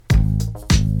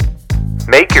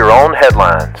Make your own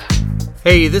headlines.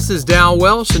 Hey, this is Dal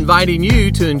Welsh inviting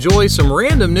you to enjoy some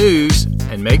random news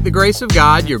and make the grace of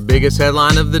God your biggest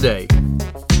headline of the day.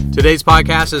 Today's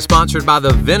podcast is sponsored by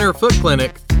the Venner Foot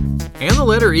Clinic and the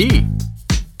letter E.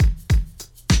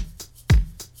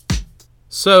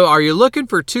 So, are you looking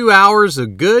for 2 hours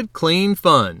of good, clean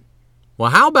fun?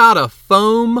 Well, how about a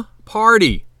foam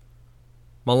party?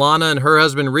 Milana and her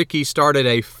husband Ricky started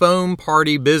a foam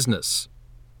party business,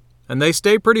 and they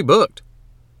stay pretty booked.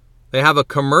 They have a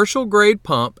commercial-grade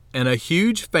pump and a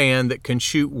huge fan that can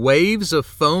shoot waves of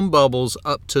foam bubbles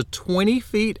up to 20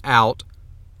 feet out,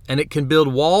 and it can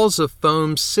build walls of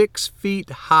foam 6 feet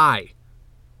high.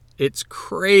 It's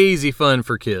crazy fun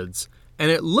for kids,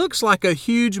 and it looks like a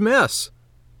huge mess.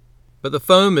 But the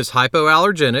foam is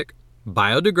hypoallergenic,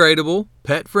 biodegradable,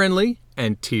 pet-friendly,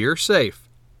 and tear-safe.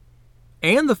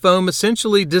 And the foam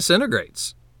essentially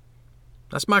disintegrates.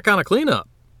 That's my kind of cleanup.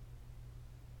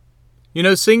 You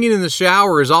know, singing in the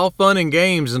shower is all fun and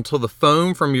games until the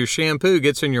foam from your shampoo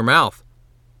gets in your mouth.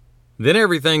 Then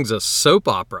everything's a soap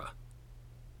opera.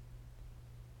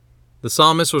 The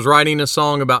psalmist was writing a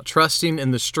song about trusting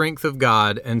in the strength of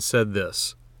God and said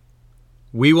this: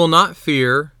 "We will not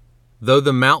fear, though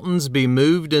the mountains be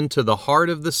moved into the heart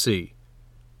of the sea,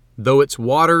 though its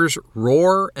waters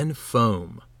roar and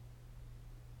foam."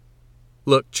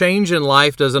 Look, change in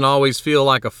life doesn't always feel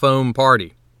like a foam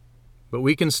party, but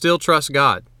we can still trust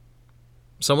God.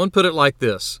 Someone put it like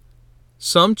this: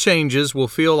 some changes will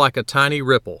feel like a tiny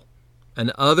ripple,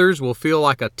 and others will feel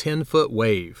like a 10-foot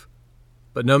wave.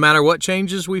 But no matter what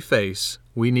changes we face,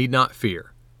 we need not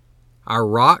fear. Our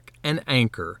rock and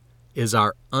anchor is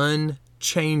our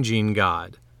unchanging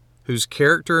God, whose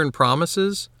character and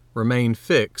promises remain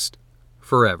fixed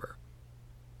forever.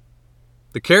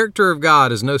 The character of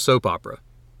God is no soap opera,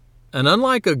 and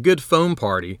unlike a good foam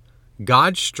party,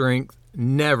 God's strength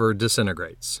never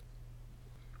disintegrates.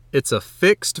 It's a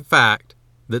fixed fact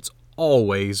that's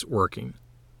always working.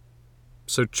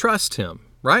 So trust Him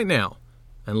right now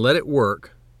and let it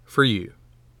work for you.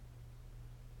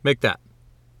 Make that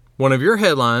one of your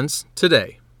headlines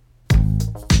today.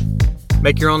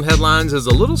 Make Your Own Headlines is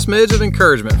a little smidge of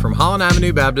encouragement from Holland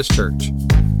Avenue Baptist Church.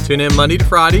 Tune in Monday to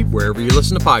Friday wherever you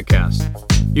listen to podcasts.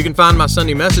 You can find my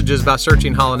Sunday messages by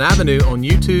searching Holland Avenue on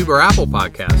YouTube or Apple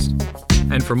Podcasts.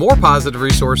 And for more positive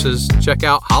resources, check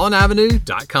out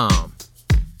hollandavenue.com.